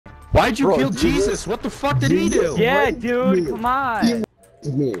Why'd you kill Jesus? What the fuck did he do? Yeah, dude, come on.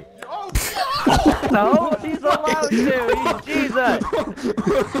 Me. No, he's allowed to. He's Jesus.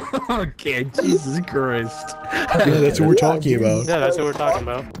 Okay, Jesus Christ. Yeah, that's what we're talking about. Yeah, that's what we're talking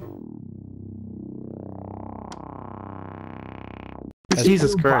about.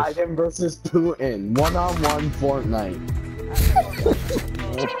 Jesus Christ. Biden versus Putin. One-on-one Fortnite.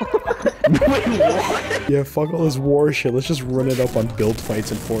 Wait, what? Yeah, fuck all this war shit. Let's just run it up on build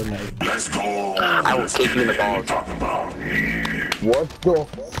fights in Fortnite. Let's go. I will kick you in the balls. What the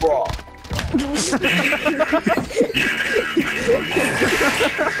fuck?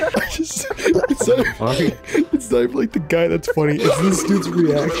 It's not even like the guy that's funny. It's this dude's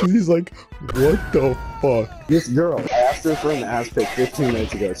reaction. He's like, what the fuck? This girl, I asked her for an ass pic 15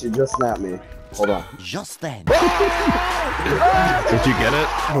 minutes ago. She just snapped me. Hold on. Just then. Did you get it?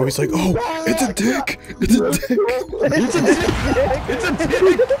 No, he's like, oh, it's a dick. It's a dick. It's a dick. It's a dick.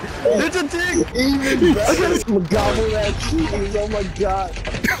 It's a dick. Even better. Gobble that cheese. Oh my god.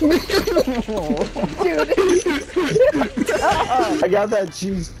 I got that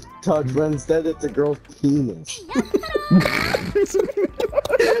cheese touch, but instead it's a girl's penis.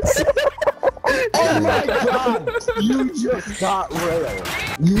 Oh my god! You just got railed.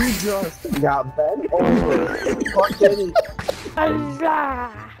 You just got bent over. Fucking.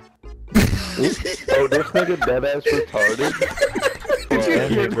 Oh, this nigga deadass retarded. Did you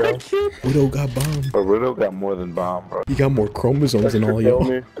hear bro? that shit? Widow got bombed. Bro, Riddle got more than bomb, bro. He got more chromosomes than all y'all.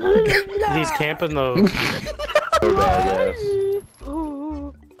 He's camping those. So badass.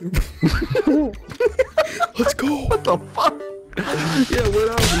 Let's go. What the fuck? Yeah, what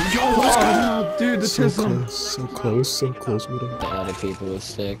up? Yo, let's go. Dude, this is So close, Widow. A lot of people with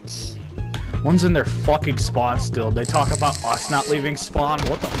sticks. One's in their fucking spawn still. They talk about us not leaving spawn.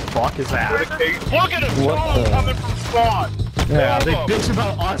 What the fuck is that? Look at him coming from spawn. Yeah, they bitch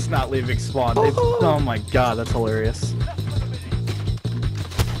about us not leaving spawn. Oh my god, that's hilarious.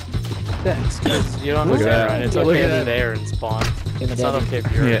 You don't Look at understand, that. right? It's Look okay at to be that. there and spawn. It's not okay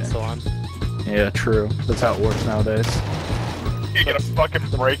if you're Yeah. in spawn. Yeah, true. That's how it works nowadays. You're gonna fucking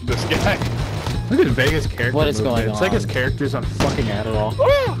break this guy. Look at Vega's character. What is movement. going It's like on? his character's on fucking Adderall.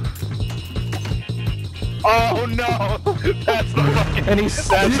 Oh no! That's the fucking. And he's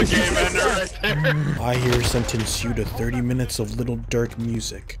That's a game ender right there. I here sentence you to 30 minutes of Little Dirk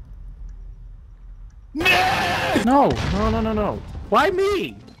music. No. Why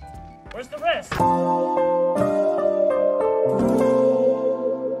me? Where's the rest?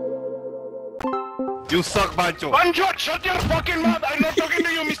 You suck, Bancho. Bancho, shut your fucking mouth! I'm not talking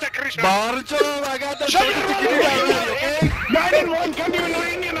to you, Mr. Krishna. Bancho, I got the shut your mouth, okay? 9-1, come you know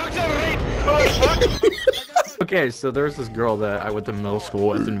Indian accent, right? Oh, fuck. Okay, so there's this girl that I went to middle school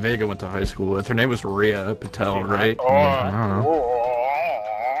with and Vega went to high school with. Her name was Rhea Patel, right? I don't know.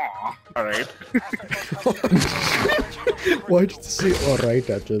 Alright. Why'd you say alright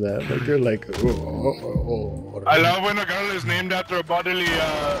after that? Like you're like, oh. I love when a girl is named after a bodily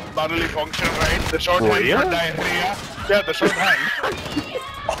function, right? The shorthand for diarrhea. Yeah, the shorthand.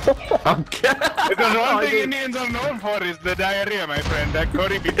 Okay. Because one thing Indians are known for is the diarrhea, my friend. That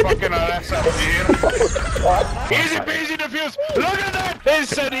curry be fucking our ass up here. Easy peasy defuse. Look at that! They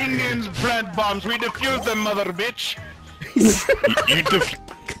said Indians plant bombs. We defuse them, mother bitch. You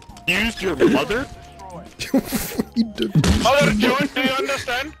defused your mother? Mother John, do you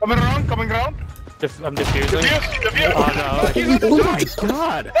understand? Coming around, coming around. I'm diffusing. Defuse. Oh Oh my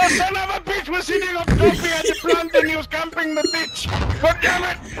god. The son of a bitch was sitting up top behind the plant and he was camping the bitch. God damn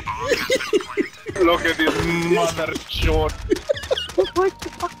it! Look at this mother short. Who the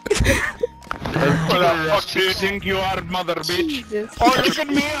fuck do you think you are, mother bitch? Oh, look at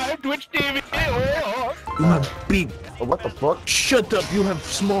me, I have Twitch TV. Oh. Big. What the fuck? Shut up, you have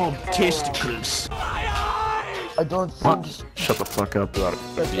small testicles. I don't think. Shut the fuck up. You are a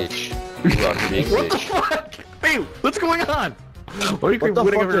bitch. You are a big What the bitch. fuck? Hey, what's going on? Why are you What the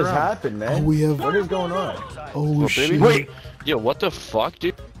winning fuck every just round? happened, man? Oh, we have. What is going on? Oh shit. Wait. Yo, what the fuck,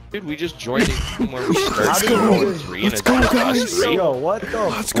 dude? Dude, we just joined a game where we How started did you going just- 3 Let's and go, it's guys. us 3. Yo, what the?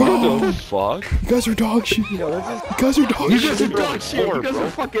 Let's What go. the fuck? You guys are dog shit. You guys are dog You shit. guys are dog shit. You guys bro. are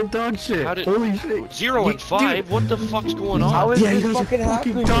fucking dog shit. How did- Holy shit. 0 and 5? What the fuck's going How on? is Yeah, you this guys are fucking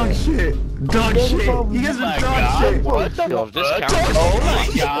fucking happening? dog shit. Dog shit. You guys are dog shit. What the Yo, if this counts. Oh my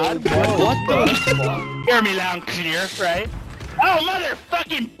god. What the fuck? Hear me loud and clear, right? Oh,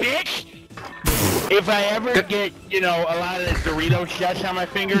 motherfucking bitch! If I ever get, you know, a lot of this Dorito sauce on my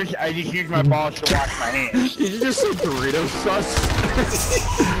fingers, I just use my balls to wash my hands. Did you just say Dorito sauce?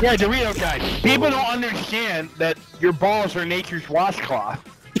 Yeah, Dorito guys. People don't understand that your balls are nature's washcloth.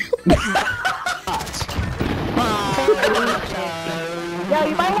 Yeah, Yo,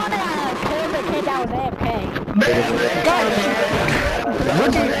 you might want to pull the kid that was AFK.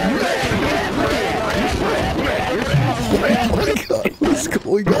 What's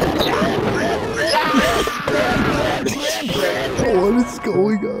going on? What is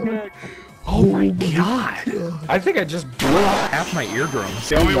going on? Oh my god! I think I just blew out half my eardrums.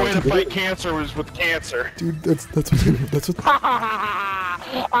 The only way to fight cancer was with cancer. Dude, that's what.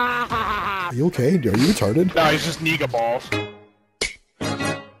 Are you okay? Are you retarded? No, he's just Niga balls.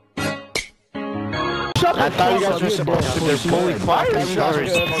 I thought you guys were supposed to be fully fire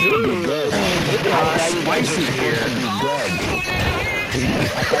stars. Spicy here.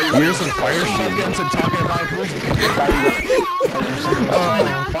 Here's some fire shotguns and talking about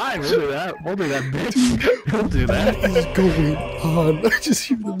fine, we'll do that. We'll do that, bitch. We'll do that. What is going on? I just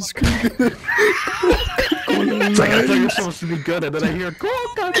hear them screaming. It's like I thought you were supposed to be good, and then I hear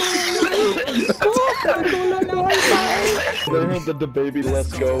They heard the baby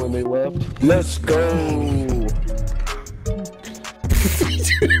 "Let's go" and they left. Let's go.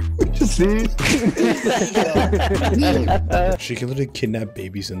 See? She can literally kidnap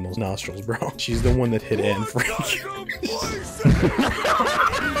babies in those nostrils, bro. She's the one that hit Anne Frank.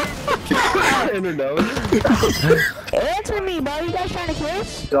 In her nose. Answer me, bro. You guys trying to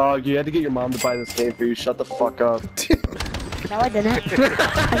kiss? Dog, you had to get your mom to buy this game for you. Shut the fuck up. No, I didn't.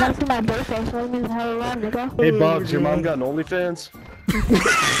 I got it for my birthday, so it means hell around, nigga. Hey, Bugs, your mom got an OnlyFans?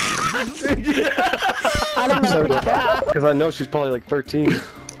 I don't know about that. Because I know she's probably like 13.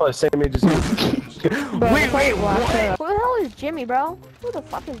 Probably the same age as you. Wait, what? Who the hell is Jimmy, bro? Who the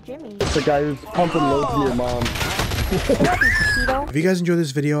fuck is Jimmy? It's the guy who's pumping loads to your mom. If you guys enjoyed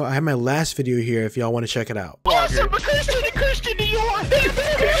this video, I have my last video here if y'all want to check it out. Awesome, Christian, do you want that?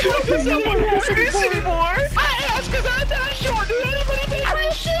 Someone who's this anymore? I asked because I thought sure, do anybody think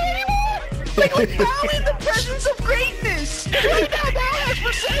Christian anymore? Like, now in the presence of greatness. Right now, God has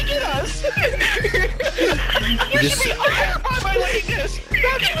forsaken us. You should be honored by my lateness.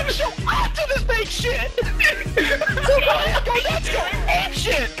 Not even to show up to this big shit. So let's go ape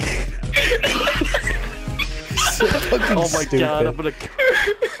shit. Oh my god, I'm gonna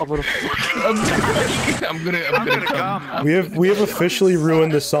come. We have officially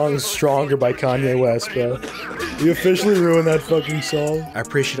ruined the song "Stronger" by Kanye West, bro. We officially ruined that fucking song. I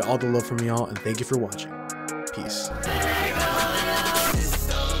appreciate all the love from y'all, and thank you for watching. Peace.